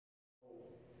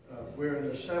We're in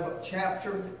the 7th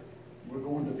chapter. We're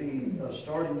going to be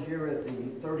starting here at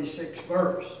the 36th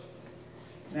verse.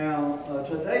 Now,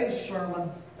 today's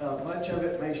sermon, much of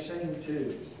it may seem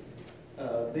to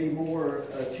be more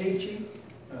teaching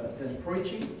than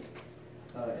preaching.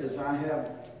 As I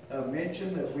have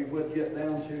mentioned, that we would get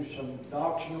down to some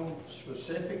doctrinal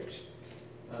specifics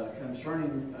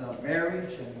concerning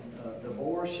marriage and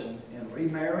divorce and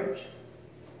remarriage.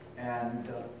 And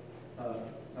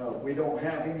we don't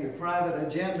have any private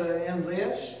agenda in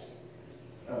this.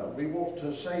 We want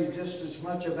to say just as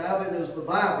much about it as the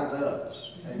Bible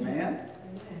does. Amen?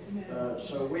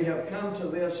 So we have come to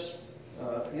this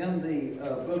in the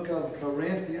book of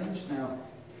Corinthians. Now,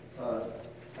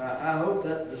 I hope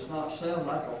that does not sound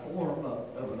like a form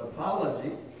of an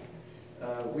apology.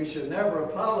 We should never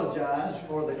apologize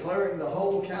for declaring the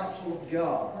whole counsel of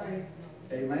God.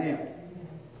 Amen.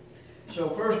 So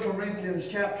 1 Corinthians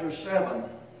chapter 7,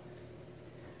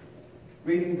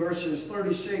 reading verses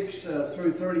 36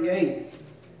 through 38.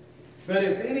 But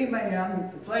if any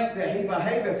man think that he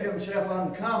behaveth himself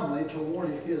uncomely toward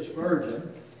his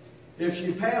virgin, if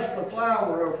she pass the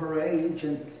flower of her age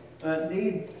and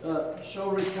need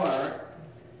so require,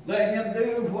 let him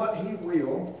do what he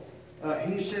will.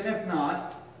 He sinneth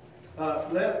not.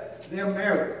 Let them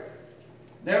marry.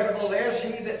 Nevertheless,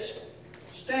 he that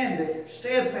standeth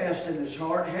steadfast in his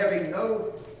heart, having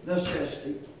no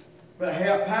necessity, but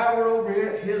have power over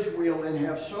his will, and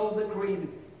have so decreed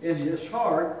in his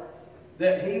heart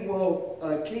that he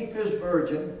will keep his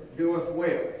virgin, doeth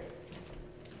well.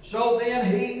 So then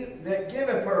he that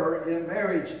giveth her in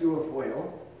marriage doeth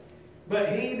well,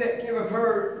 but he that giveth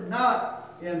her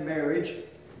not in marriage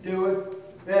doeth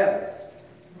better.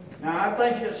 Now I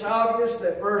think it's obvious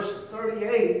that verse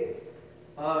 38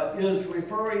 is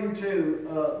referring to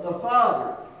the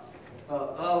father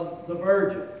of the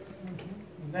virgin.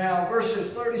 Now verses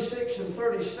 36 and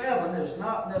 37 is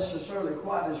not necessarily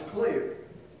quite as clear.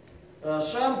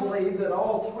 Some believe that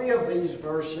all three of these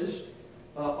verses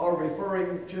are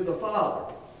referring to the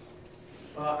father.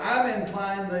 I'm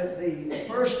inclined that the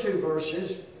first two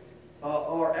verses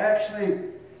are actually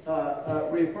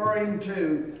referring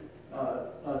to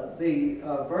the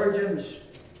virgin's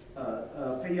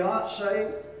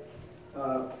fiance,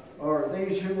 or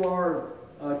these who are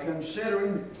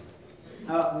considering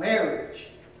marriage.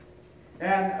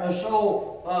 And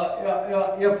so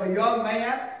if a young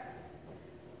man,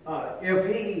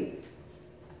 if he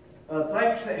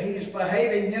thinks that he's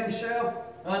behaving himself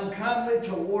uncomely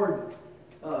toward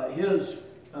his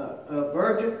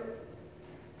virgin,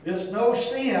 it's no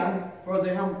sin for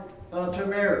them to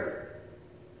marry.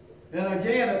 And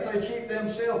again, if they keep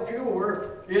themselves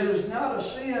pure, it is not a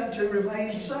sin to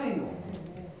remain single.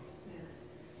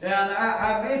 And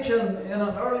I mentioned in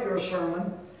an earlier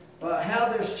sermon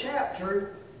how this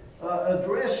chapter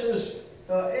addresses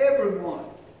everyone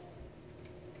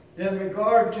in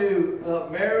regard to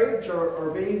marriage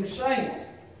or being single.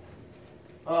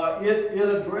 It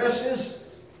addresses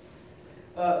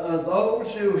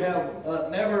those who have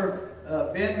never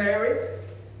been married.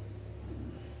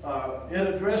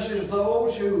 It addresses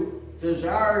those who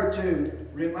desire to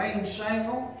remain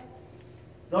single,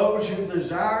 those who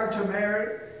desire to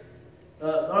marry,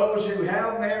 those who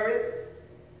have married,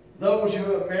 those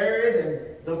who have married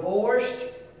and divorced,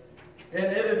 and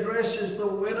it addresses the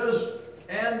widows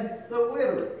and the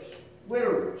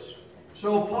widowers.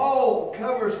 So Paul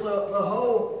covers the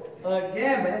whole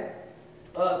gamut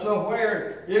to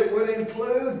where it would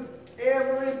include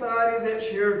everybody that's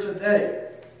here today.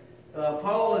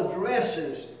 Paul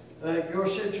addresses your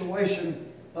situation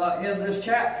in this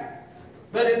chapter.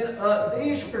 But in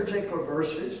these particular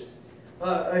verses,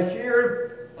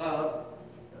 here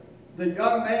the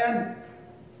young man,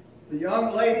 the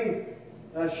young lady,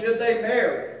 should they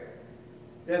marry?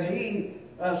 And he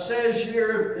says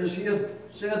here, as he had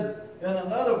said in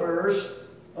another verse,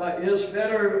 it's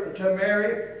better to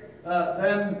marry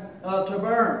than to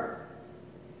burn.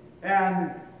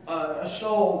 And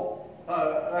so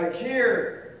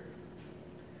here,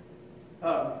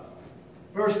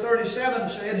 verse 37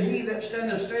 said, he that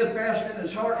standeth steadfast in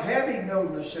his heart, having no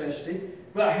necessity,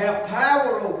 but have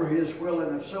power over his will,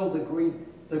 and have so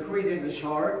decreed in his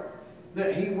heart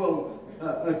that he will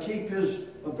keep his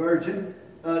virgin,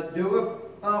 doeth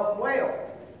well.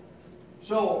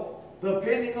 So,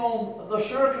 depending on the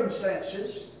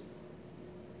circumstances,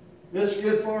 it's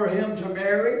good for him to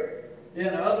marry. In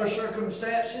other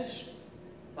circumstances,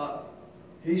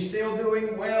 he's still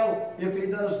doing well if he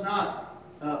does not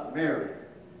marry.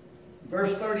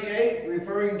 Verse 38,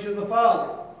 referring to the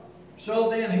father. So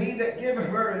then he that giveth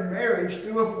her in marriage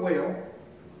doeth well,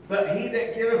 but he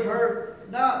that giveth her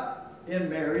not in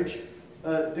marriage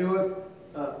doeth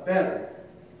better.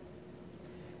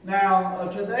 Now,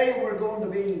 today we're going to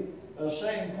be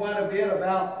saying quite a bit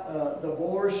about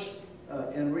divorce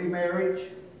and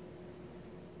remarriage.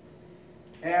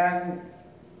 And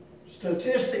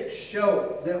statistics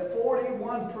show that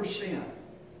 41%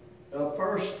 of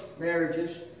first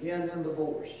marriages end in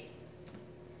divorce.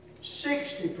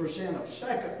 60% of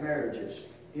second marriages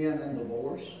end in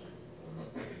divorce.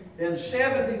 And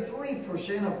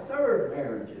 73% of third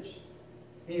marriages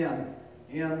end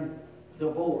in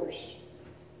divorce.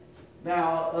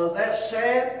 Now, that's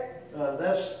sad.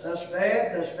 That's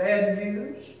bad. That's bad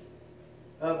news.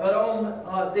 But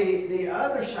on the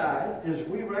other side is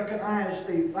we recognize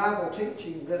the Bible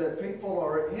teaching that if people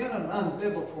are in an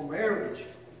unbiblical marriage,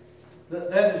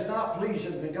 that is not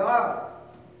pleasing to God.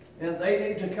 And they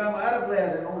need to come out of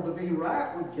that in order to be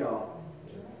right with God.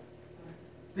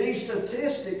 These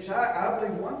statistics, I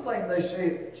believe one thing they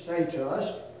say to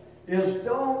us is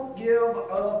don't give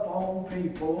up on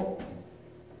people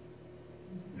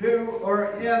who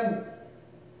are in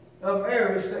a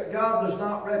marriage that God does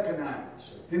not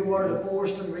recognize, who are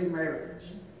divorced and remarried.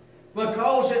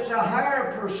 Because it's a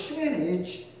higher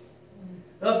percentage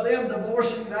of them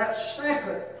divorcing that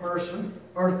second person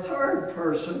or third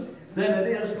person than it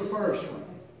is the first one.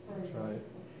 That's right.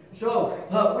 So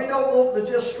we don't want to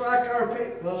just strike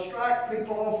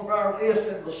people off of our list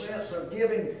in the sense of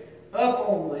giving up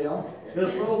on them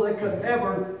as though they could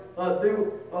never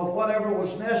do whatever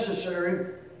was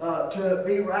necessary to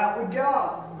be right with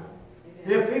God.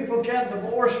 If people can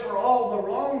divorce for all the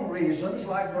wrong reasons,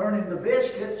 like burning the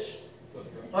biscuits,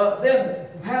 then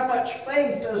how much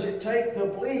faith does it take to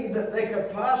believe that they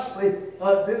could possibly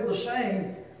do the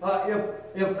same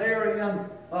if they're in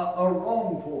a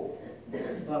wrongful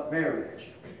marriage?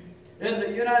 In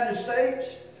the United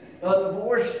States,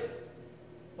 divorce,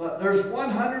 there's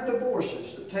 100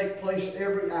 divorces that take place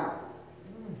every hour.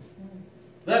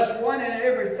 That's one in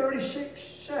every 36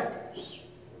 seconds.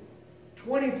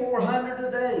 2,400 a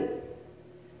day.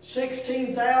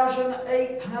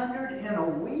 16,800 in a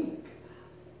week.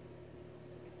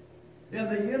 In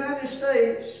the United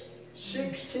States,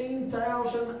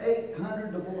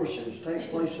 16,800 divorces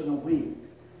take place in a week.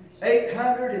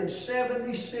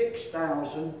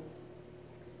 876,000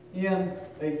 in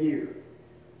a year.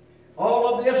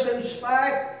 All of this in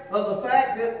spite of the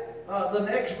fact that the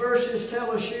next verses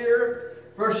tell us here,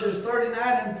 verses 39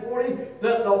 and 40,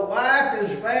 that the wife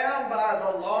is bound by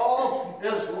the law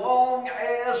as long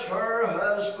as her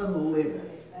husband liveth.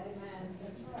 Amen.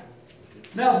 That's right.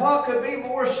 Now, what could be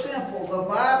more simple? The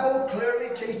Bible clearly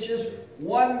teaches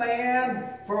one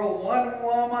man for one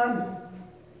woman.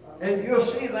 And you'll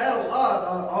see that a lot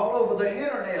all over the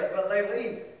internet, but they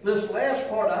leave this last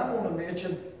part I'm going to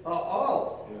mention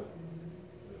off.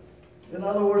 In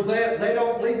other words, they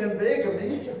don't believe in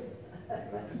bigamy.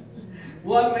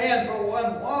 One man for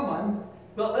one woman,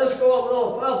 but let's go a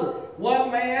little further. One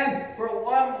man for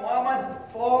one woman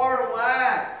for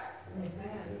life.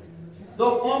 The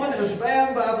woman is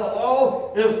bound by the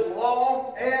law as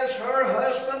long as her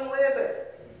husband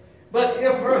liveth. But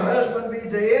if her husband be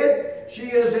dead,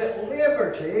 she is at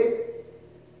liberty.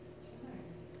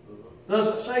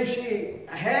 Doesn't say she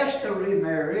has to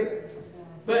remarry,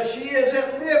 but she is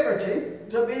at liberty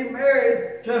to be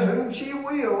married to whom she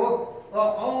will,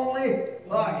 only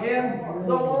in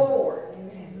the Lord.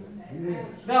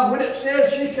 Now, when it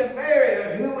says she can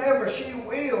marry whoever she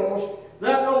wills,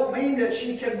 that don't mean that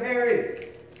she can marry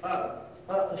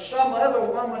some other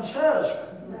woman's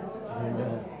husband.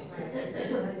 Amen.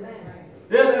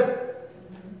 And if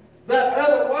that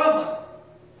other woman,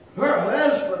 her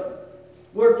husband,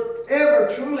 were ever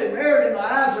truly married in the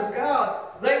eyes of God,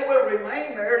 they will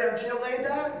remain married until they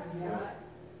die.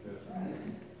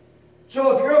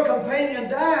 So if your companion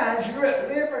dies, you're at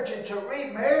liberty to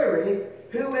remarry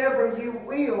whoever you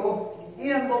will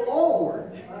in the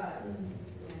Lord.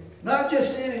 Not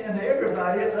just any and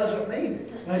everybody. It doesn't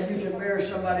mean that you can marry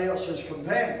somebody else's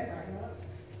companion.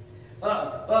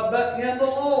 But in the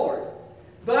Lord.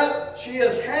 But she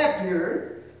is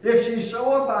happier if she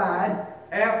so abide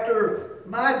after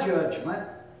my judgment.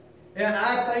 And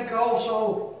I think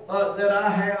also that I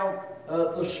have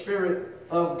the Spirit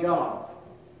of God.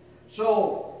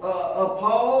 So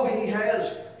Paul, he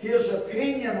has his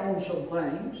opinion on some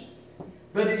things,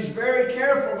 but he's very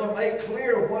careful to make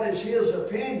clear what is his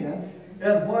opinion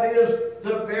and what is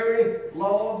the very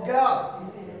law of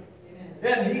God.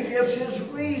 And he gives his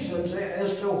reasons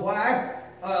as to why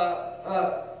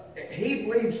he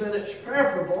believes that it's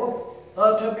preferable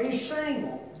to be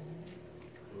single.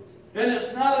 And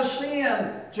it's not a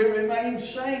sin to remain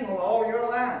single all your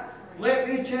life. Let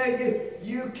me tell you,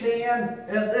 you can,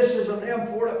 and this is an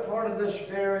important part of this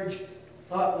marriage,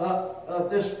 of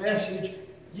this message,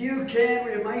 you can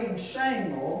remain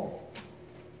single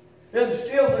and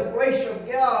still the grace of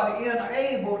God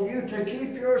enable you to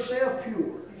keep yourself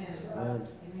pure. Amen.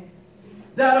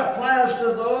 That applies to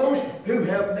those who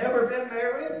have never been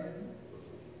married.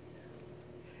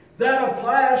 That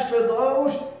applies to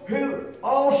those who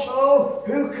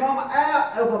come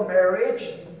out of a marriage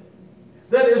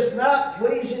that is not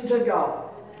pleasing to God.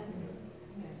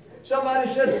 Somebody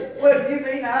said, well, you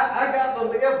mean I got to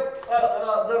live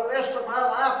the rest of my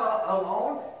life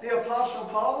alone? The Apostle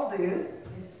Paul did.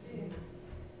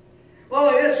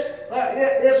 Well,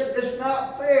 it's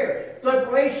not fair. The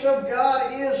grace of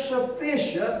God is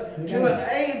sufficient to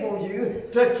enable you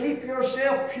to keep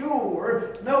yourself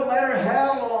pure no matter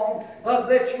how long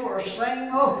that you are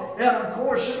single. And of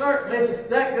course, certainly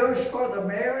that goes for the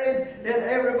married and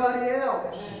everybody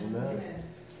else. Amen.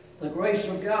 The grace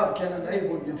of God can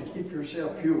enable you to keep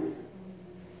yourself pure.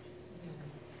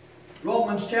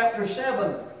 Romans chapter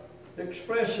 7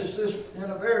 expresses this in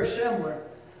a very similar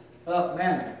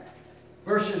manner.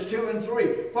 Verses 2 and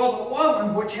 3. For the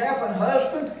woman which hath an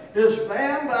husband is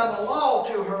bound by the law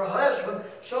to her husband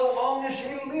so long as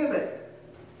he liveth.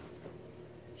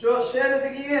 So it said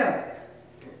it again.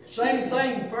 Same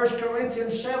thing, 1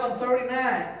 Corinthians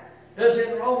 7:39. As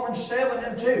in Romans 7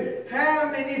 and 2.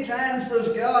 How many times does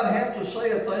God have to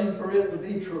say a thing for it to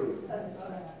be true?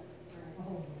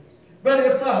 But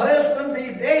if the husband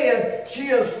be dead, she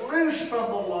is loose from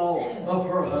the law of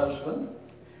her husband.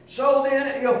 So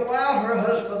then, if while her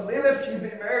husband liveth she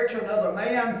be married to another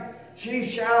man, she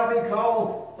shall be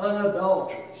called an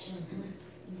adulteress.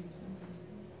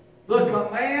 The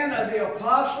command of the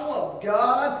apostle of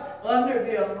God under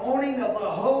the anointing of the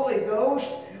Holy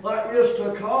Ghost is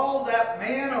to call that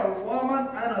man or woman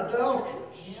an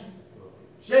adulteress.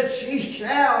 Said she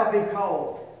shall be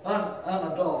called an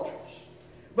adulteress.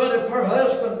 But if her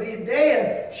husband be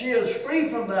dead, she is free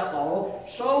from that law,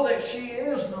 so that she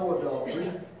is no adulteress,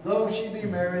 though she be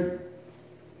married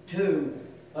to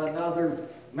another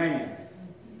man.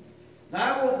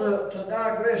 Now I want to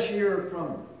digress here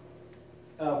from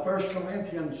 1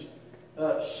 Corinthians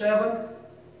 7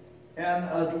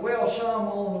 and dwell some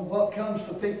on what comes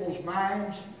to people's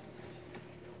minds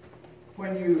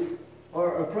when you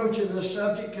are approaching this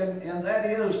subject, and that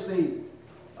is the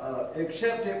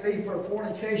except it be for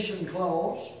fornication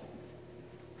clause.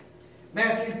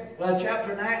 Matthew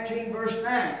chapter 19 verse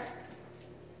 9.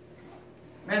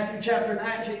 Matthew chapter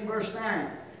 19 verse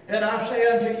 9. And I say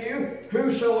unto you,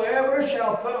 whosoever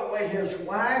shall put away his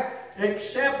wife,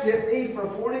 except it be for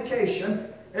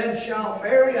fornication, and shall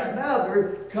marry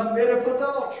another, committeth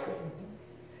adultery.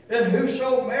 And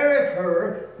whoso marrieth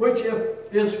her, which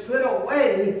is put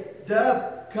away,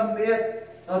 doth commit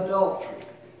adultery.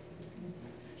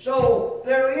 So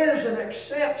there is an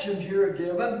exception here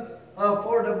given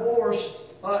for divorce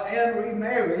and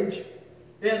remarriage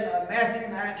in Matthew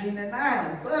 19 and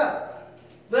 9. But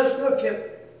let's look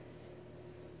at,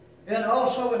 and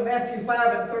also in Matthew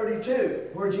 5 and 32,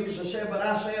 where Jesus said, but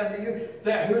I say unto you,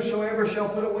 that whosoever shall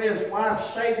put away his wife,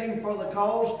 saving for the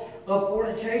cause of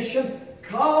fornication,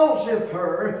 causeth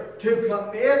her to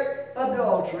commit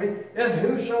adultery, and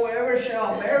whosoever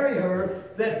shall marry her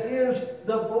that is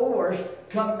divorced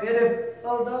committeth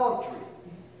adultery.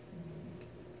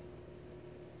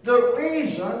 The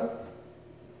reason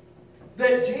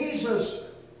that Jesus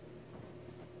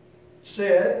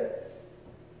said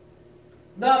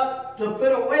not to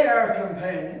put away our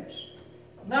companions,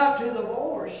 not to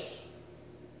divorce.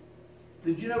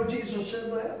 Did you know Jesus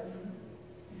said that?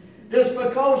 It's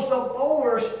because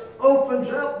divorce opens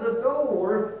up the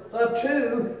door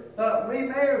to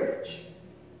remarriage.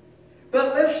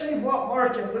 But let's see what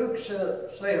Mark and Luke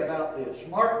say about this.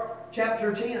 Mark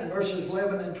chapter 10, verses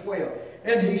 11 and 12.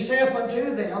 And he saith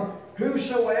unto them,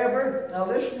 whosoever, now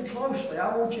listen closely,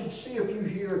 I want you to see if you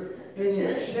hear any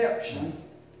exception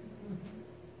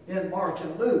in Mark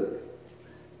and Luke.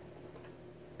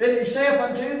 And he saith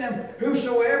unto them,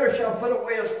 whosoever shall put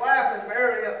away his wife and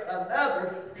marry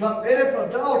another, committeth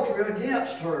adultery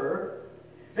against her.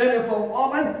 And if a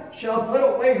woman shall put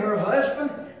away her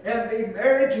husband and be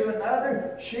married to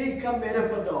another, she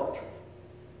committeth adultery.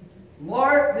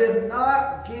 Mark did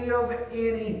not give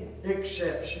any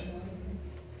exception.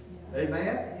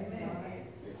 Amen? Amen.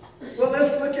 Well,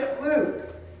 let's look at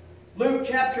Luke. Luke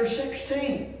chapter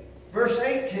 16, verse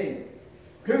 18.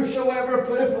 Whosoever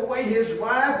putteth away his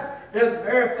wife and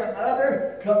marrieth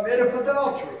another committeth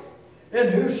adultery. And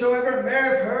whosoever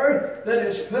marrieth her that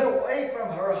is put away from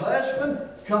her husband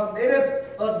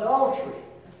committeth adultery.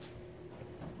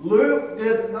 Luke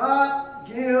did not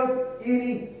give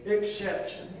any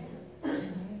exception.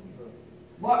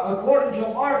 According to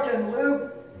Mark and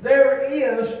Luke, there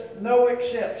is no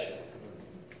exception.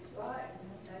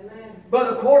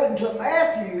 But according to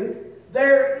Matthew,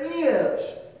 there is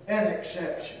an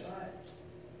exception.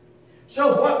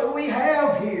 So what do we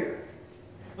have here?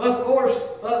 Of course,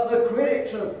 the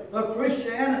critics of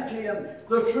Christianity and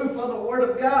the truth of the Word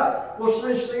of God will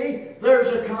say, see, there's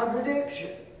a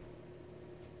contradiction.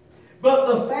 But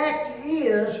the fact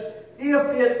is, if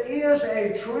it is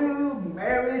a true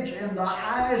marriage in the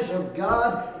eyes of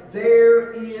God,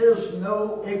 there is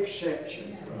no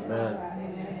exception. Amen.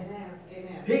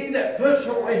 He that puts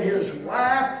away his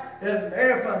wife and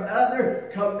marrieth another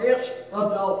commits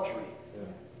adultery.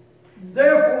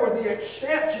 Therefore, the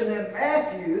exception in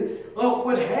Matthew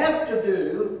would have to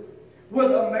do with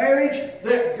a marriage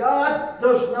that God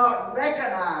does not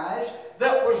recognize,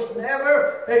 that was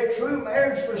never a true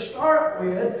marriage to start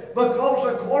with,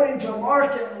 because according to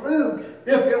Mark and Luke,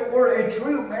 if it were a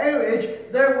true marriage,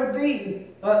 there would be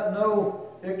no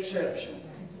exception.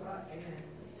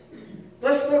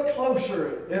 Let's look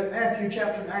closer at Matthew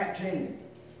chapter 19,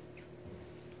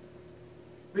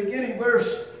 beginning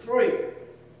verse 3.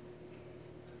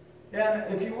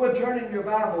 And if you would turn in your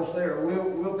Bibles there,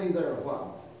 we'll be there a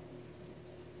while.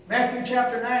 Matthew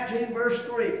chapter 19, verse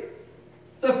 3.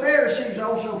 The Pharisees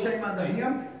also came unto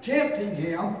him, tempting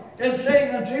him, and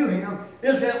saying unto him,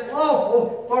 Is it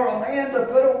lawful for a man to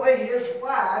put away his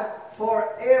wife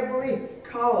for every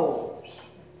cause?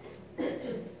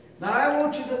 Now I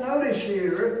want you to notice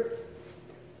here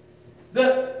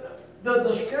that the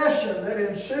discussion that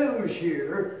ensues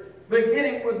here,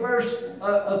 beginning with verse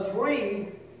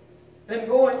 3, and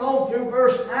going on through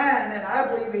verse 9, and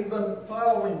I believe even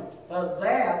following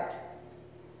that,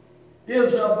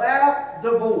 is about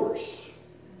divorce.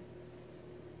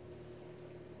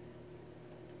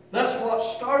 That's what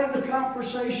started the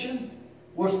conversation,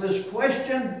 was this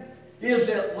question, is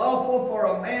it lawful for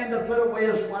a man to put away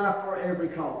his wife for every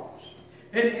cause?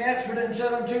 And he answered and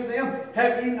said unto them,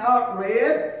 Have ye not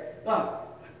read?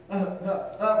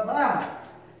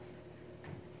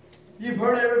 You've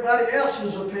heard everybody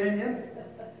else's opinion,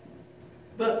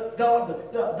 but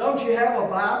don't you have a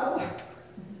Bible?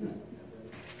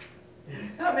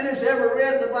 How many has ever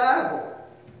read the Bible?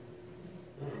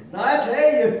 Now I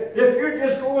tell you, if you're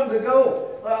just going to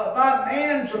go by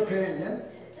man's opinion,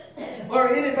 or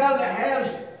anybody that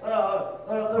has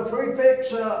the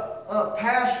prefix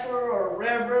pastor or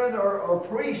reverend or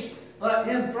priest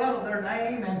in front of their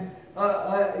name, and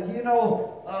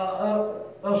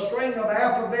a string of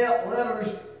alphabet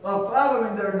letters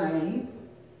following their name,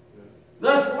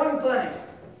 that's one thing.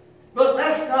 But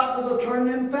that's not the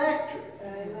determining factor.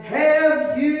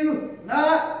 Have you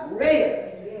not read?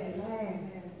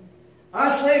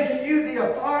 I say to you,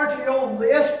 the authority on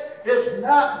this is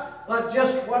not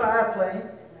just what I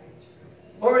think,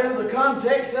 or in the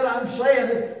context that I'm saying,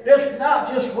 it's not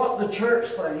just what the church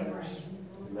thinks.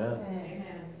 Amen.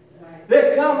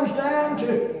 It comes down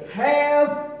to,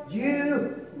 have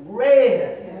you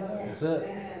read? That's it.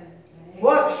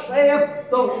 What saith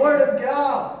the Word of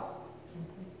God?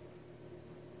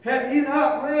 Have you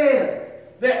not read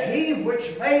that He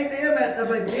which made them at the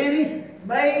beginning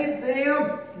made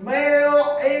them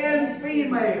male and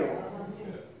female?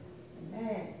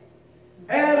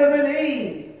 Adam and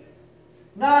Eve,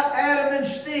 not Adam and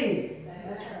Steve.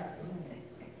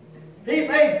 He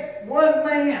made one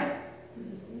man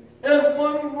and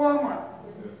one woman.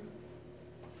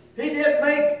 He didn't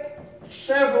make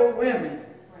several women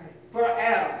for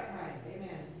Adam.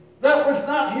 That was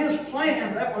not His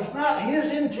plan. That was not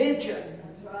His intention.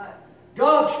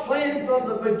 God's plan from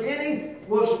the beginning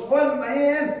was one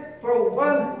man for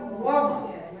one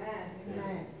woman.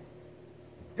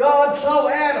 God saw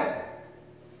Adam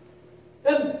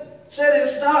and said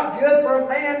it's not good for a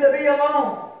man to be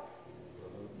alone.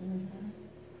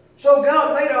 So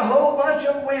God made a whole bunch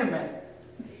of women.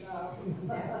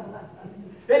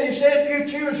 And He said, you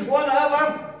choose one of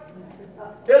them,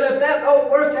 and if that don't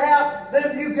work out,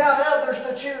 then you've got others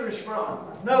to choose from.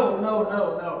 No.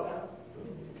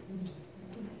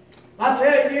 I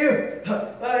tell you,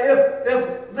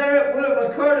 if there would have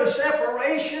occurred a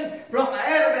separation from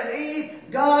Adam and Eve,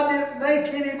 God didn't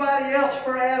make anybody else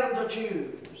for Adam to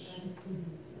choose.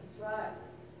 That's right.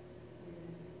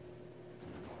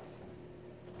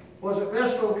 Was it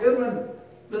Vestal Goodman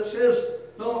that says,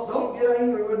 don't get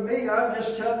angry with me, I'm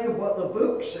just telling you what the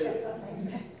book said.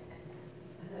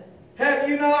 Have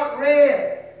you not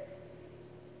read?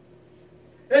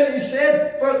 And he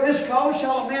said, for this cause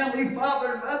shall a man leave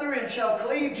father and mother, and shall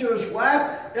cleave to his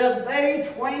wife, and they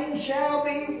twain shall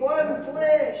be one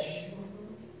flesh.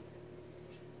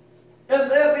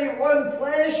 And they'll be one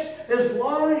flesh as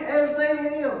long as they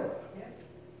live.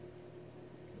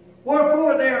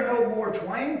 Wherefore they are no more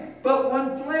twain, but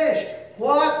one flesh.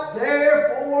 What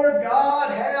therefore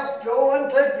God hath joined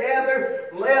together,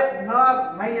 let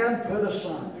not man put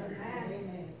asunder.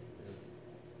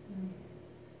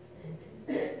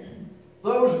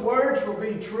 Those words will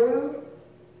be true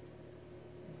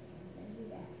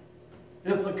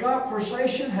if the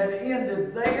conversation had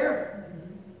ended there.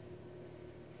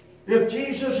 If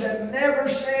Jesus had never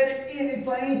said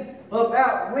anything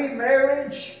about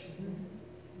remarriage,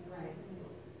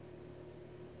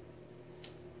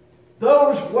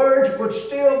 those words would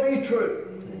still be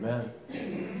true. Amen.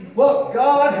 What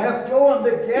God hath joined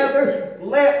together,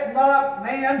 let not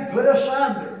man put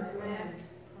asunder.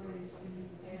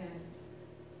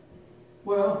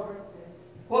 Well,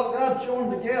 what God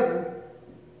joined together,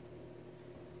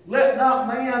 let not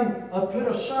man put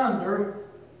asunder,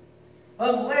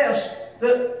 unless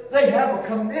that they have a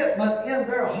commitment in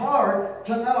their heart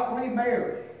to not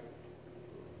remarry.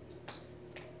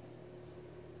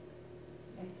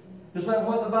 Is that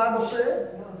what the Bible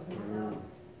said?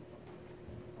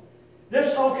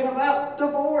 It's talking about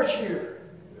divorce here.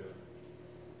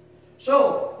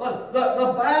 So,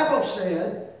 the Bible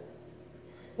said,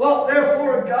 well,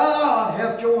 therefore God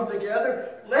hath joined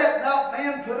together, let not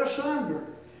man put asunder.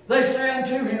 They say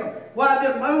unto him, why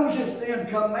did Moses then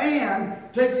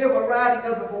command to give a writing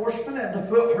of divorcement and to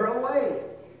put her away?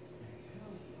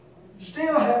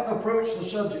 Still hadn't approached the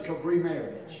subject of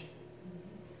remarriage.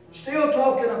 Still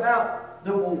talking about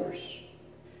divorce.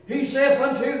 He saith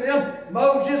unto them,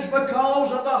 Moses,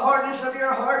 because of the hardness of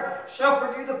your heart,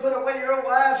 suffered you to put away your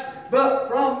wives, but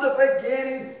from the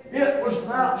beginning it was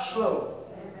not so.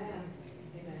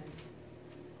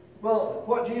 Well,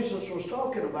 what Jesus was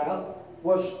talking about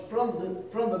was from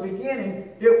the beginning,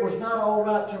 it was not all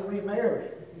right to remarry.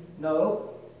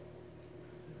 No.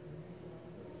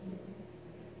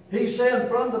 He said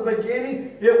from the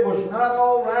beginning, it was not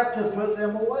all right to put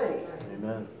them away.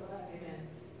 Amen.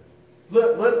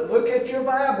 Look at your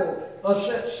Bible.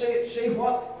 See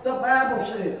what the Bible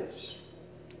says.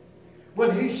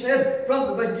 When he said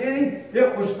from the beginning,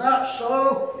 it was not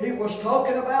so, he was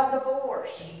talking about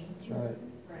divorce. That's right.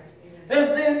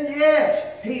 And then,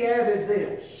 yes, he added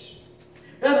this.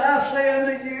 And I say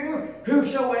unto you,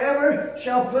 whosoever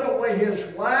shall put away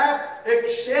his wife,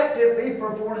 except it be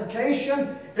for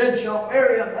fornication, and shall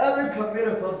marry another,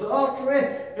 committeth adultery,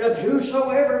 and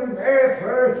whosoever marrieth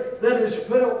her that is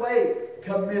put away,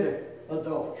 committeth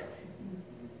adultery.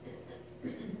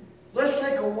 Let's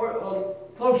take a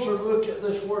closer look at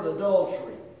this word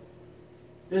adultery,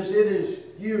 as it is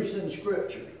used in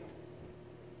Scripture.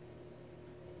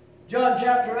 John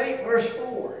chapter 8, verse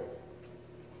 4.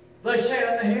 They say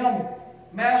unto him,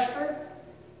 Master,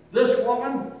 this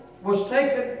woman was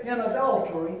taken in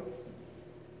adultery,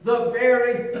 the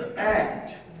very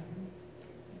act.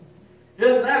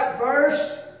 In that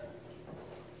verse,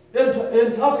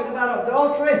 in talking about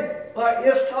adultery,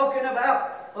 it's talking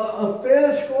about a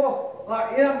physical,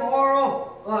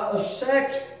 immoral,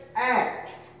 sex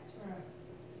act.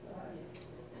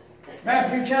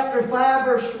 Matthew chapter 5,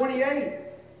 verse 28.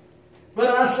 But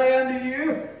I say unto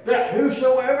you, that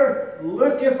whosoever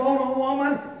looketh on a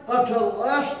woman to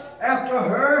lust after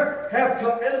her hath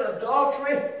committed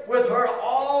adultery with her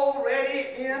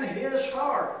already in his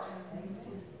heart.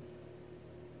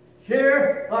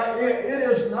 Here,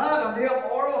 it is not an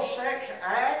immoral sex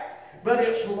act, but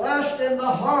it's lust in the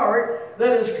heart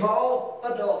that is called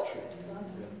adultery.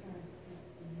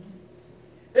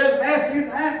 In Matthew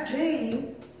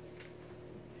 19,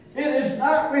 it is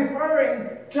not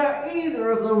referring to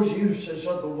either of those uses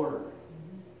of the word.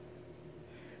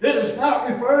 It is not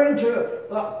referring to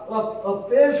a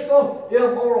physical,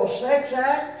 immoral sex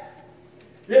act.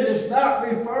 It is not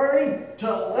referring to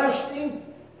lusting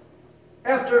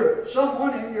after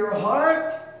someone in your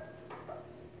heart.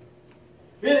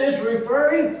 It is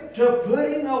referring to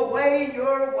putting away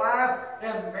your wife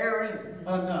and marrying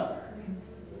another.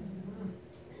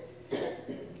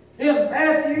 In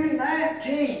Matthew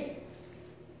 19,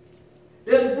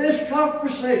 in this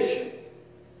conversation,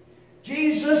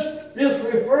 Jesus is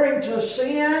referring to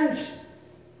sins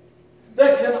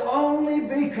that can only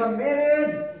be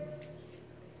committed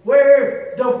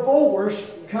where divorce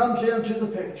comes into the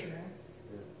picture.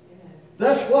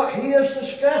 That's what he is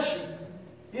discussing,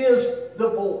 is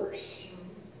divorce.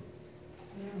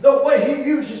 The way he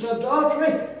uses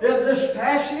adultery in this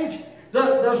passage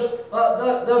does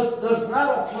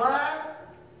not apply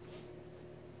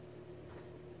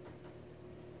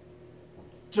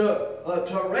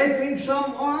to raping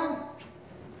someone,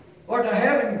 or to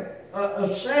having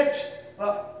sex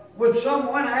with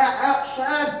someone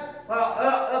outside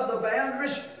of the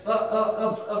boundaries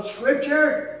of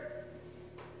Scripture.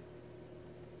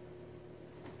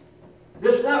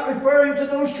 It's not referring to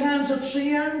those kinds of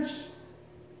sins,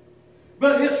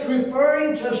 but it's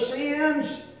referring to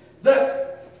sins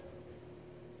that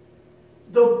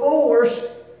divorce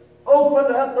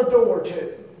opened up the door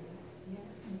to.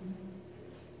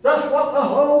 That's what the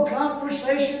whole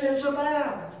conversation is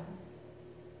about.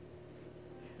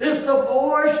 It's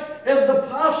divorce and the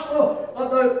possible of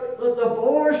the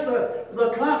divorce,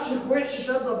 the consequences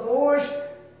of divorce,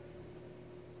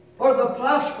 or the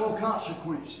possible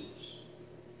consequences.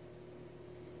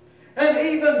 And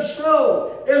even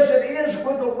so, as it is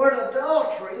with the word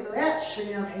adultery, that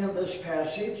sin in this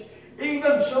passage,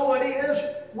 even so it is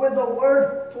with the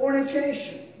word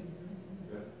fornication.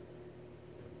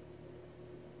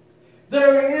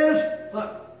 There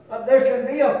can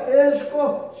be a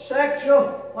physical,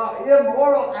 sexual,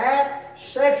 immoral act,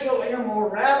 sexual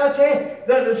immorality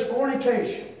that is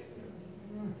fornication.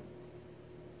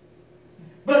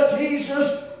 But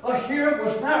Jesus here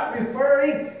was not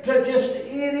referring to just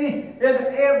any and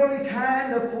every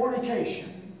kind of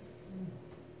fornication.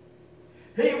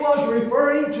 He was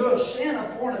referring to a sin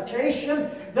of fornication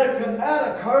that could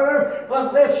not occur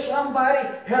unless somebody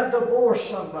had divorced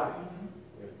somebody.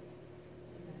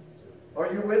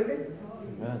 Are you with me?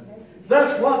 Amen.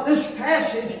 That's what this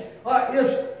passage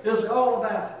is all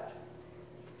about.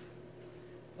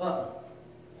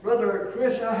 Brother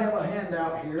Chris, I have a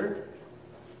handout here.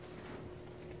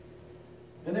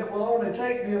 And it will only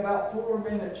take me about 4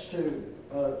 minutes to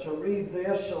read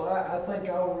this, so I think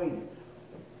I'll read it.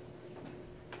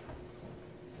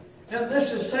 And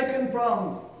this is taken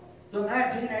from the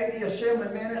 1980 Assembly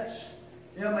Minutes,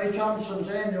 M.A. Thompson's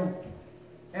annual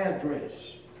address.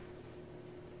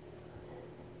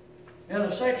 In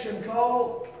a section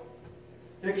called,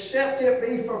 Except It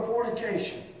Be for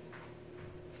Fornication.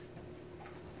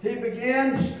 He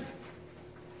begins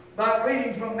by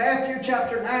reading from Matthew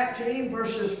chapter 19,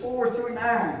 verses 4 through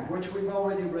 9, which we've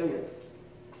already read.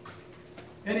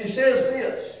 And he says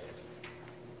this: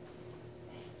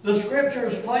 the Scripture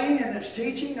is plain in its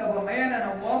teaching of a man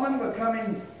and a woman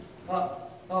becoming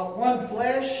one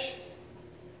flesh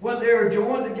when they are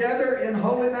joined together in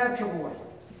holy matrimony.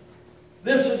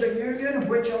 This is a union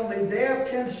which only death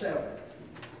can sever.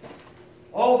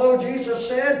 Although Jesus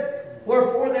said,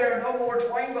 wherefore they are no more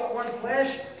twain but one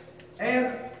flesh,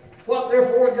 and what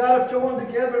therefore God hath joined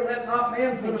together, let not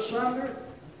man put asunder.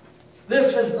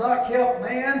 This has not kept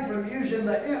man from using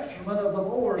the instrument of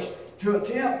divorce to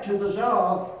attempt to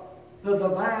dissolve the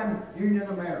divine union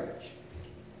of marriage.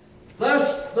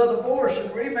 Thus, the divorce and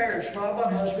remarriage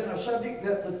problem has been a subject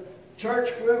that the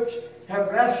church groups have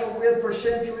wrestled with for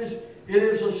centuries. It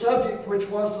is a subject which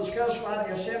was discussed by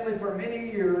the Assembly for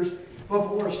many years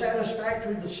before a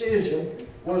satisfactory decision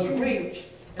was reached,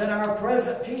 and our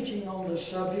present teaching on this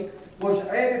subject was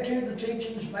added to the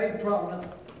teachings made prominent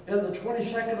in the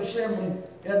 22nd Assembly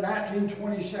in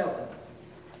 1927.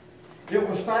 It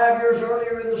was 5 years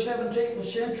earlier in the 17th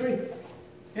century,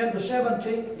 in the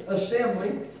 17th Assembly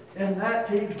in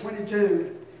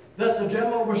 1922, that the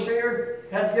General Overseer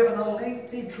had given a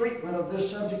lengthy treatment of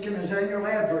this subject in his annual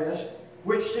address,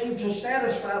 which seemed to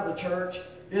satisfy the church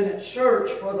in its search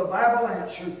for the Bible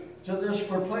answer to this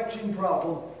perplexing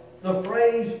problem. The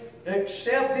phrase,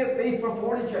 except it be for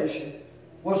fornication,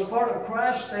 was part of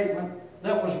Christ's statement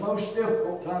that was most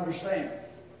difficult to understand.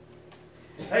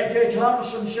 A.J.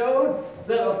 Thompson showed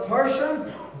that a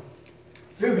person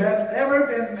who had never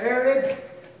been married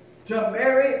to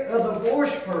marry a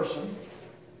divorced person,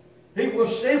 he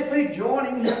was simply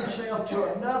joining himself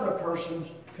to another person's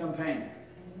companion.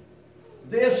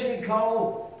 This he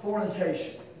called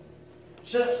fornication.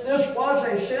 Since this was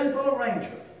a sinful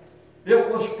arrangement, it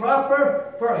was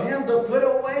proper for him to put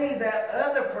away that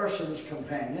other person's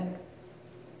companion,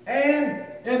 and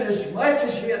inasmuch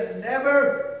as he had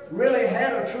never really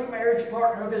had a true marriage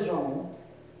partner of his own,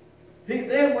 he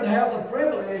then would have the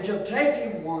privilege of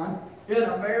taking one in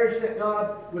a marriage that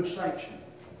God would sanction.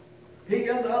 He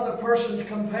and the other person's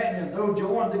companion, though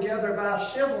joined together by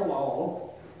civil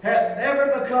law, had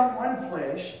never become one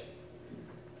flesh,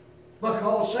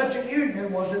 because such a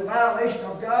union was in violation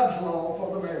of God's law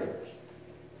for the marriage.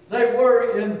 They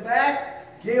were, in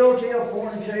fact, guilty of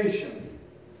fornication.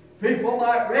 People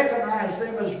might recognize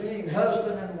them as being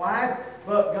husband and wife,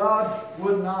 but God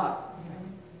would not.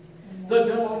 The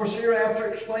General Overseer, after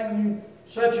explaining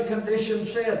such a condition,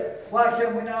 said, why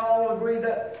can we not all agree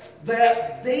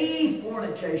that the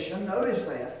fornication, notice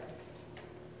that,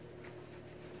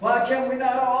 Why can we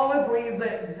not all agree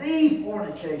that the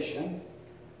fornication,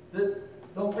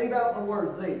 don't leave out the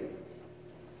word the.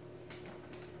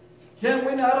 Can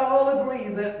we not all agree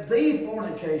that the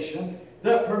fornication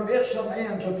that permits a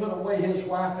man to put away his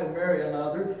wife and marry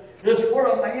another is where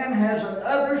a man has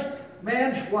another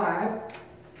man's wife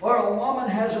or a woman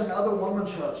has another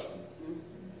woman's husband?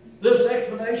 This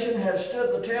explanation has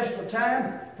stood the test of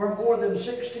time for more than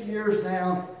 60 years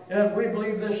now, and we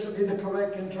believe this to be the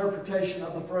correct interpretation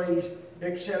of the phrase,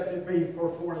 except it be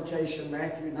for fornication,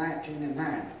 Matthew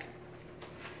 19:9.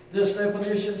 This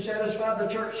definition satisfied the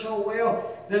church so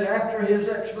well that after his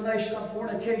explanation of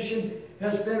fornication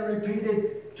has been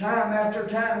repeated time after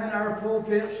time in our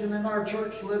pulpits and in our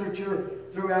church literature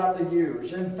throughout the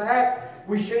years. In fact,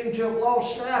 we seem to have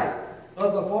lost sight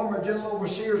of the former general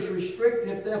overseer's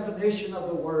restrictive definition of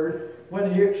the word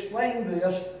when he explained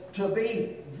this to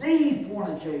be the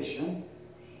fornication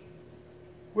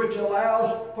which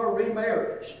allows for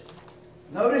remarriage.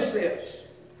 Notice this.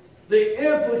 The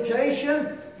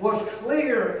implication was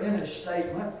clear in his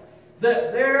statement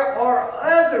that there are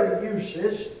other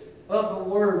uses of the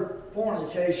word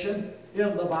fornication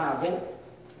in the Bible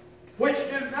which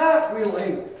do not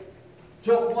relate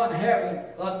to one having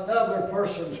another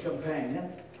person's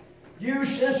companion.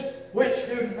 Uses which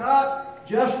do not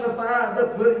justify the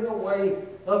putting away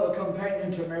of a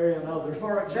companion to marry another.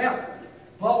 For example,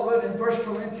 Paul wrote in 1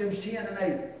 Corinthians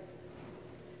 10:8,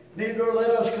 "Neither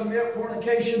let us commit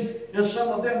fornication, as some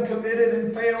of them committed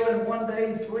and failed in one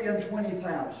day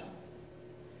 23,000.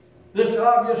 This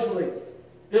obviously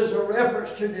is a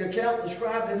reference to the account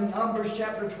described in Numbers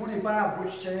chapter 25,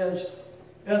 which says,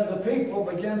 "And the people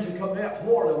began to commit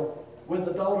whoredom with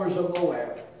the daughters of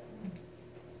Moab."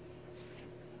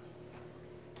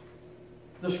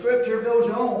 The scripture goes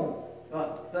on,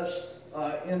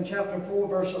 in chapter 4,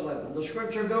 verse 11. The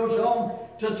scripture goes on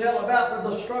to tell about the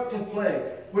destructive plague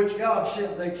which God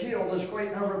sent. They killed this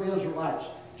great number of Israelites,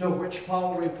 to which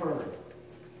Paul referred.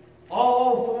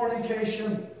 All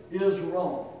fornication is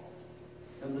wrong.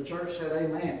 And the church said,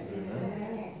 amen.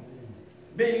 Amen.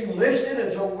 Being listed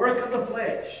as a work of the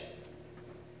flesh.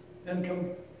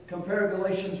 And compare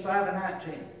Galatians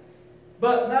 5:19.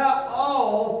 But not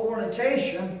all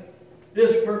fornication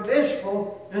is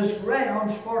permissible as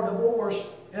grounds for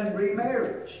divorce and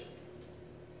remarriage.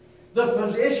 The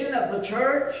position of the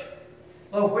church,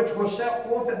 which was set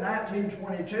forth in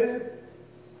 1922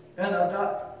 and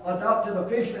adopted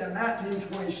officially in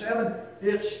 1927,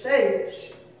 it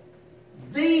states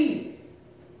the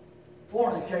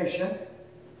fornication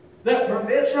that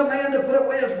permits a man to put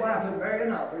away his wife and marry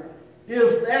another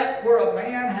is that where a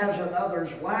man has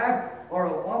another's wife or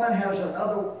a woman has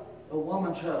a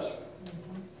woman's husband.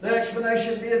 The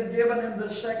explanation being given in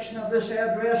this section of this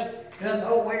address in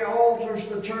no way alters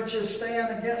the church's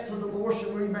stand against the divorce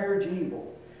and remarriage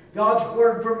evil. God's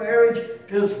word for marriage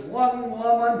is one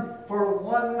woman for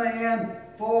one man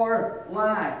for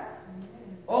life.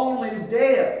 Only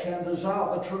death can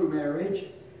dissolve a true marriage.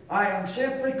 I am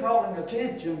simply calling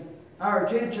our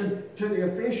attention to the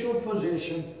official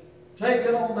position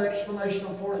taken on the explanation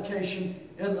of fornication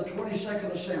in the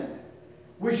 22nd Assembly.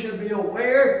 We should be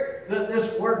aware that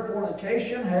this word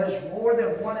fornication has more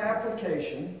than one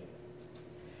application,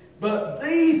 but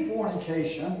the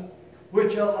fornication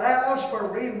which allows for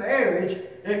remarriage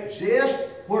exists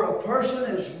where a person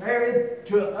is married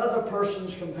to another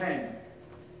person's companion.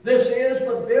 This is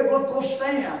the biblical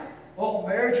stand on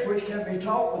marriage, which can be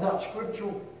taught without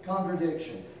scriptural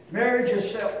contradiction. Marriage is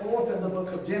set forth in the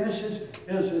book of Genesis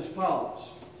as follows.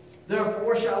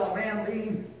 Therefore shall a man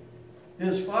leave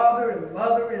his father and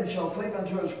mother and shall cleave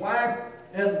unto his wife,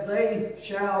 and they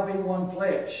shall be one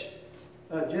flesh.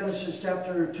 Genesis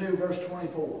chapter 2, verse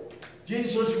 24.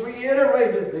 Jesus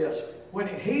reiterated this when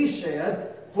he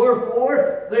said,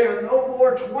 "Wherefore they are no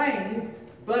more twain,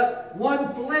 but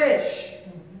one flesh.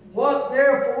 What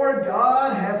therefore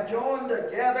God hath joined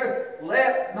together,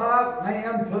 let not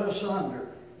man put asunder."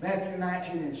 Matthew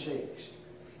 19:6.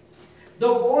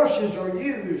 Divorces are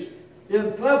used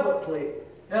in publicly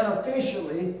and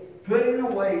officially putting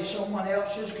away someone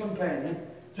else's companion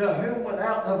to whom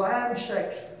without divine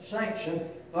sanction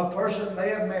a person may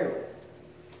have married.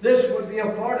 This would be a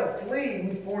part of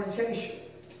fleeing fornication.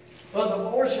 A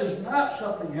divorce is not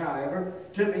something, however,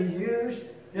 to be used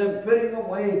in putting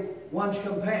away one's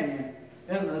companion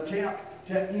in an attempt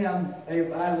to end a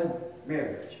violent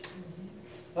marriage.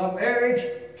 A marriage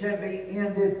can be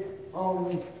ended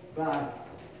only by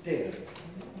death.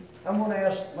 I'm going to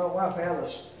ask my wife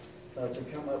Alice to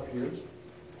come up here.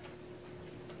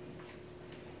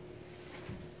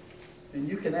 And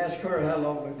you can ask her how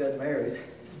long we've been married.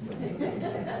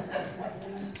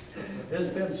 It's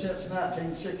been since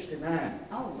 1969.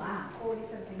 Oh, wow.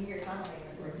 40-something years,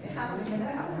 I don't even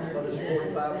know. But it's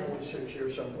 45, 46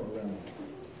 years, somewhere around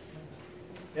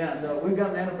there. And we've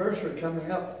got an anniversary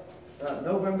coming up,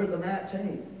 November the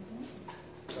 19th.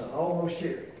 Almost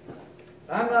here.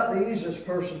 I'm not the easiest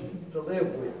person to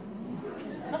live with.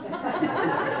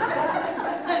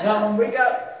 Now, when we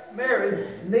got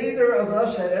married, neither of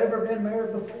us had ever been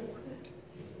married before.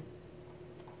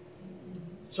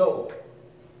 So,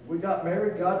 we got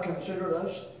married. God considered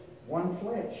us one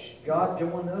flesh. God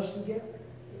joined us together.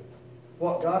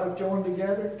 What God hath joined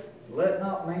together, let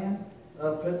not man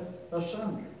put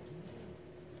asunder.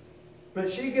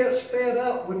 But she gets fed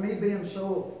up with me being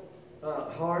so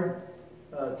hard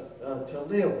to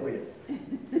live with.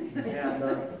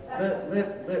 And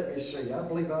let me see. I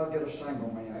believe I'll get a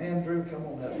single man. Andrew, come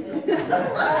on up.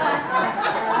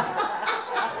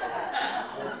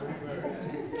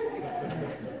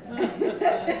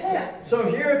 So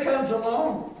here comes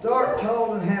along, dark,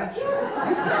 tall, and handsome.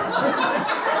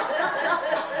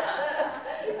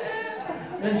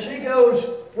 And she goes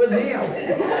with him.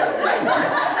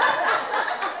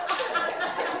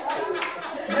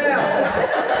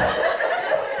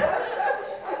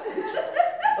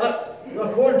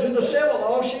 According to the civil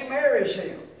law, she marries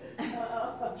him.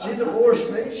 She divorced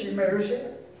me, she marries him.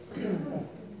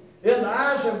 In the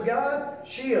eyes of God,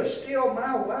 she is still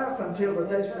my wife until the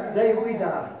day we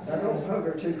die. Now don't hug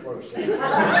her too close.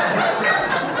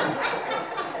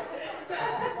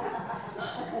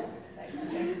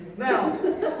 Now,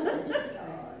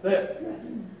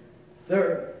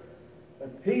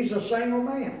 he's a single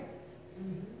man.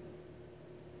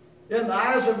 In the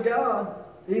eyes of God,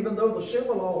 even though the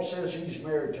civil law says he's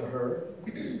married to her,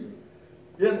 in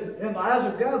the eyes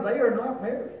of God, they are not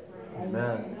married.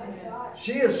 Amen.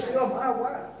 She is still my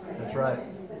wife. That's right.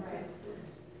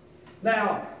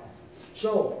 Now,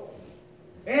 so,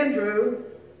 Andrew,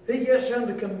 he gets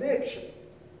under conviction.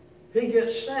 He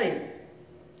gets saved.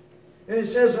 And he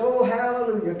says, oh,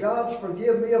 hallelujah, God's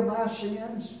forgive me of my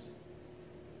sins.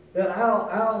 And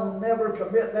I'll never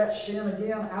commit that sin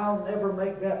again. I'll never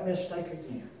make that mistake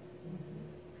again.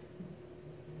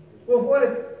 Well, what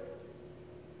if...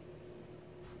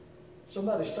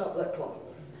 Somebody stop that clock.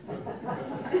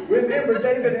 Remember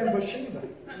David and Bathsheba.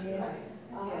 Yes.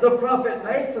 The prophet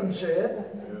Nathan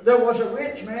said there was a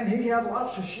rich man, he had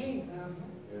lots of sheep.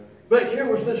 But here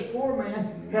was this poor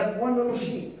man, had one little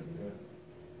sheep.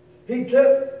 He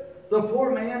took the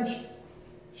poor man's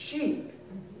sheep.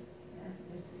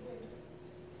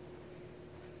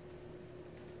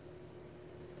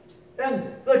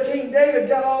 And the King David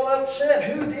got all upset.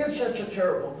 Who did such a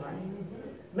terrible thing?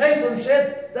 Nathan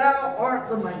said, thou art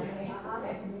the man.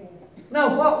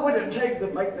 Now, what would it take to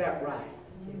make that right?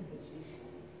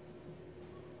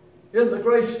 In the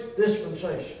grace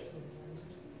dispensation.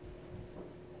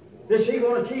 Is he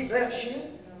going to keep that sheep?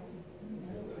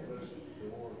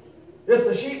 If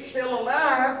the sheep's still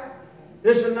alive,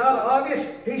 is it not obvious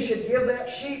he should give that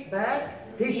sheep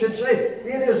back? He should say,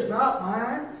 it is not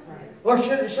mine. Or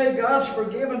should he say, God's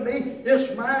forgiven me,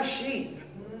 it's my sheep.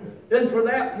 And for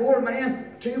that poor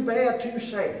man, too bad, too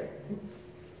sad.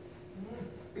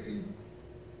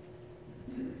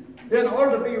 In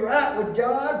order to be right with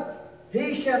God,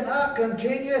 he cannot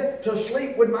continue to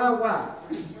sleep with my wife.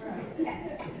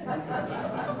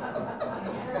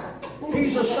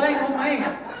 He's a single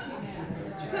man.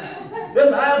 In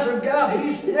the eyes of God,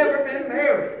 he's never been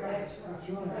married.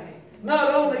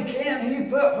 Not only can he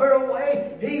put her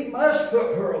away, he must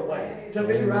put her away to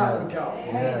be right with God.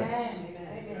 Amen.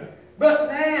 But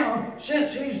now,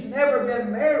 since he's never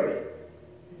been married,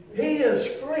 he is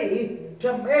free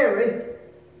to marry.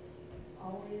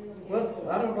 Well,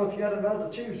 I don't know if you got another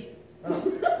to choose.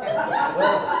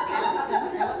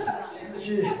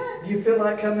 You feel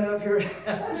like coming up here?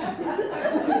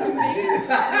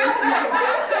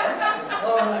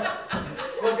 All right.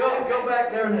 Well, go back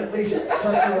there and at least touch her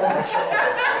on the shoulder.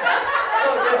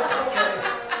 Oh, yeah, okay.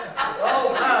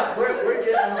 Oh, wow, we're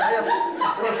getting on this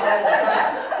all the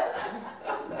time.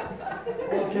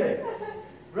 Okay.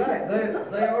 Right,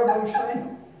 they are both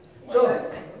single. So,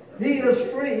 he is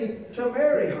free to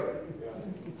marry her.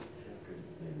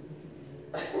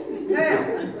 Now,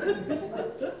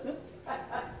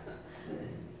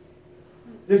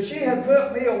 if she had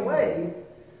put me away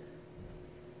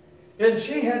and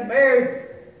she had married,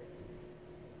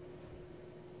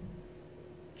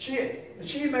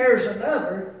 she marries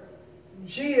another,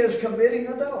 she is committing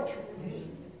adultery.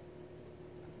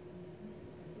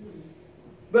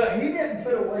 But he didn't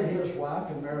put away his wife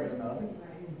and marry another.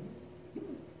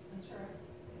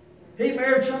 He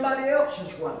married somebody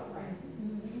else's wife.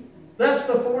 That's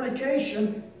the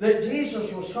fornication that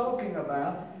Jesus was talking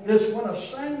about, is when a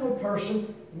single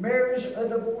person marries a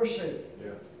divorcee.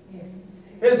 Yes.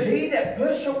 And he that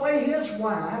puts away his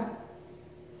wife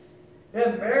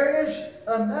and marries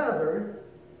another,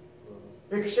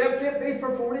 except it be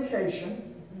for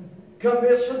fornication,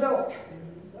 commits adultery.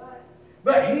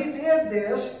 But he did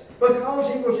this because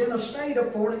he was in a state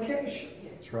of fornication.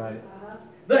 That's right.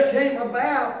 That came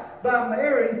about by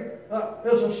marrying,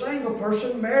 as a single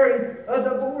person, marrying a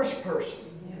divorced person.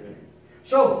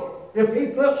 So, if he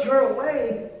puts her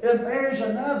away and marries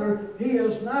another, he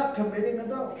is not committing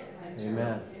adultery.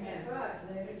 Amen.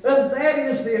 And that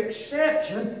is the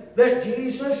exception that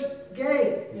Jesus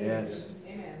gave. Yes.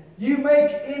 You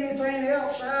make anything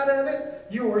else out of it,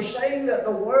 you are saying that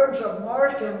the words of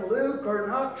Mark and Luke are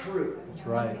not true. That's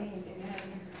right.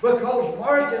 Because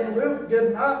Mark and Luke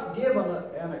did not give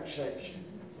an exception.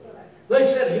 They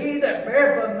said, he that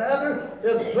marrieth another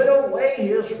and put away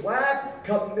his wife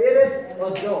committed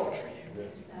adultery.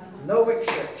 No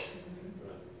exception.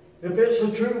 If it's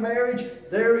a true marriage,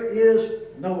 there is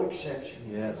no exception.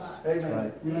 Yes. Amen.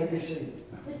 Right. You may be seated.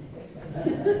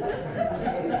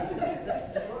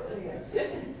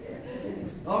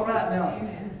 All right now,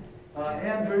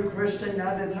 Andrew, Christine,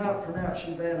 I did not pronounce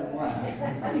you bad and wise.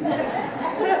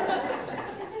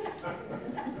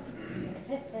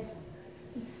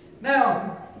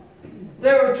 Now,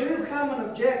 there are two common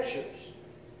objections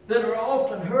that are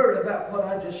often heard about what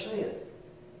I just said.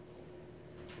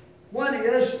 One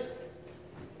is,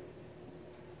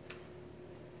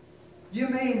 you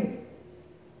mean,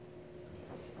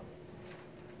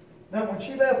 now when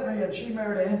she left me and she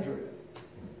married Andrew,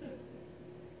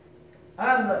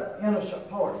 I'm the innocent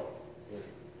party.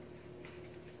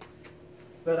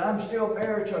 But I'm still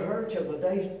married to her till the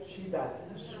day she dies.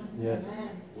 Yes.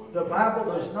 The Bible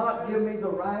does not give me the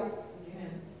right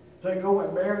to go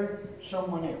and marry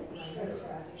someone else.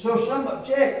 So some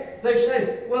object. They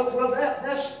say, well,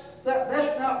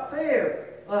 that's not fair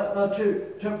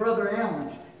to Brother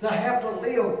Ammons to have to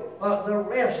live the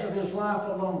rest of his life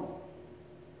alone.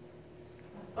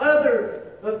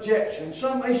 Other objections.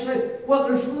 Some may say, well,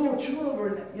 there's little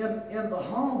children in the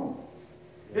home.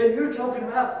 And you're talking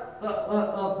about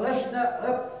busting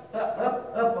up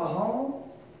a home.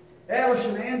 Alice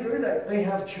and Andrew, they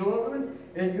have children,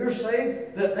 and you're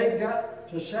saying that they've got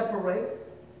to separate.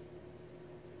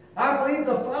 I believe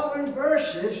the following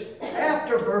verses,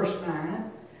 after verse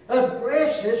 9,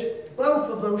 addresses both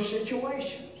of those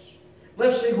situations.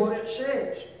 Let's see what it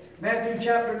says. Matthew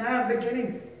chapter 9,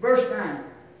 beginning verse 9.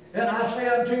 And I say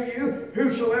unto you,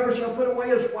 whosoever shall put away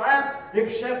his wife,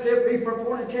 except it be for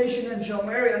fornication, and shall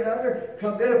marry another,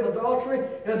 committeth adultery.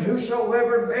 And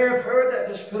whosoever marrieth her that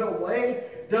is put away,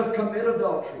 doth commit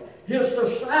adultery. His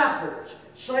disciples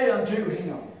say unto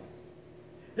him,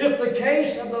 if the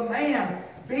case of the man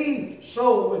be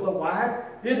so with the wife,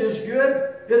 it is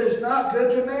good, it is not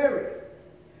good to marry.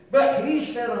 But he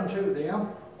said unto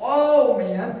them, all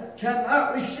men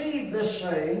cannot receive this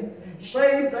saying,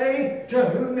 save they to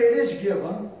whom it is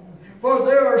given. For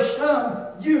there are some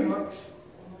eunuchs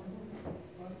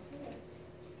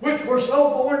which were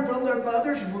so born from their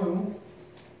mother's womb,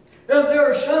 and there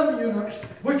are some eunuchs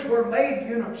which were made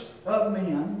eunuchs of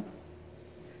men,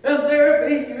 and there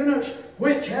be eunuchs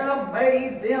which have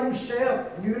made themselves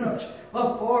eunuchs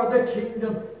for the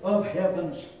kingdom of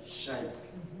heaven's sake.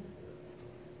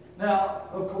 Now,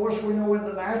 of course, we know in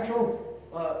the natural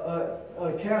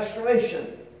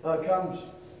castration comes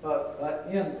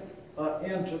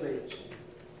into this.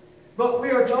 But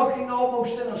we are talking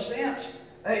almost in a sense,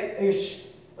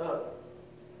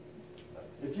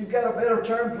 if you've got a better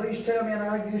term, please tell me and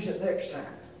I'll use it next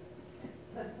time.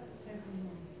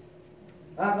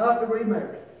 I'm not to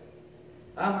remarry.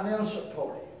 I'm an innocent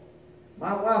party.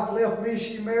 My wife left me,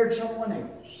 she married someone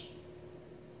else.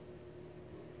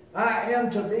 I am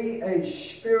to be a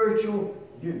spiritual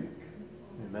eunuch.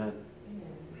 Amen.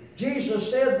 Jesus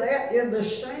said that in the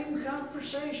same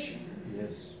conversation.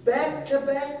 Yes.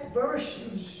 Back-to-back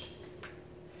verses.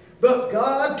 But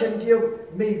God can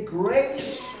give me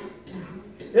grace.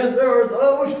 And there are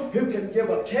those who can give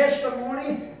a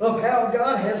testimony of how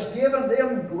God has given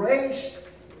them grace.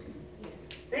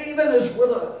 Even as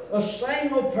with a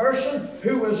single person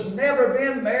who has never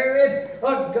been married,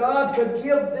 God could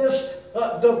give this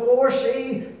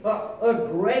divorcee a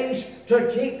grace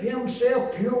to keep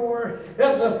himself pure,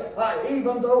 and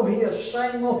even though he is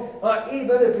single,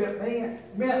 even if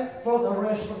it meant for the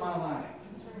rest of my life.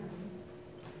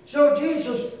 So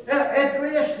Jesus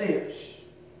addressed this.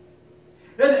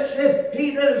 And it said,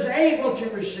 he that is able to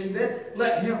receive it,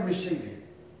 let him receive it.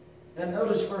 And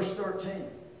notice verse 13.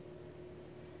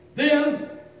 Then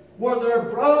were there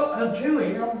brought unto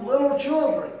him little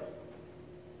children,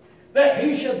 that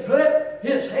he should put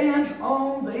his hands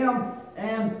on them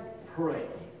and pray.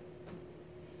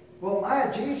 Well,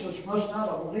 my Jesus must not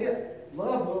have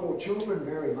loved little children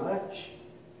very much.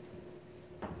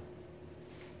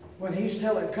 When he's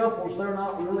telling couples they're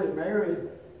not really married,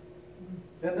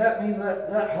 and that means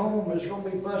that home is going to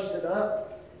be busted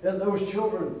up and those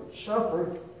children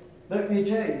suffer. Let me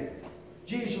tell you,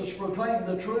 Jesus proclaimed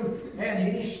the truth,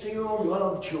 and he still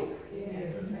loved children.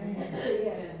 Yes.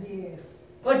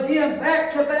 Again,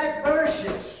 back-to-back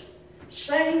verses,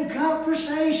 same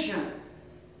conversation.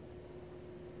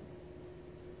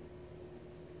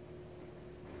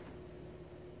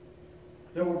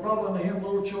 There were brought unto him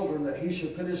little children, that he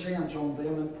should put his hands on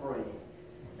them and pray.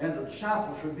 And the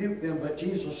disciples rebuked them, but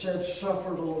Jesus said,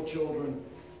 Suffer the little children,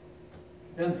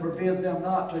 and forbid them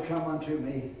not to come unto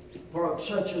me, for of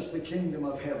such is the kingdom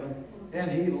of heaven. And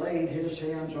he laid his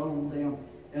hands on them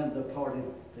and departed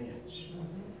thence.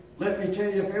 Let me tell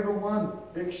you, if everyone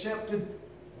accepted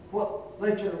what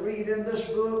they can read in this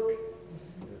book,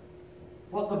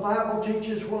 what the Bible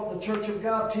teaches, what the Church of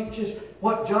God teaches,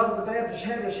 what John the Baptist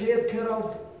had his head cut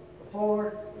off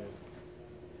for,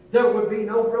 there would be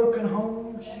no broken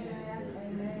homes.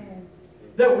 Amen.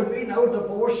 There would be no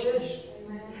divorces.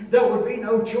 There would be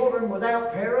no children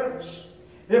without parents.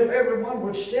 If everyone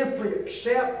would simply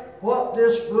accept what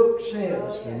this book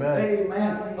says. Amen.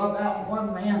 Amen. About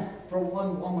one man for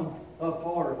one woman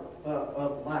for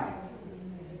life.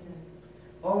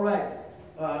 All right.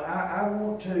 I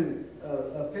want to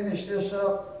finish this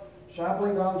up. So I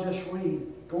believe I'll just read,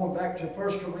 going back to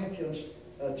 1 Corinthians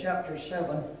chapter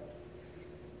 7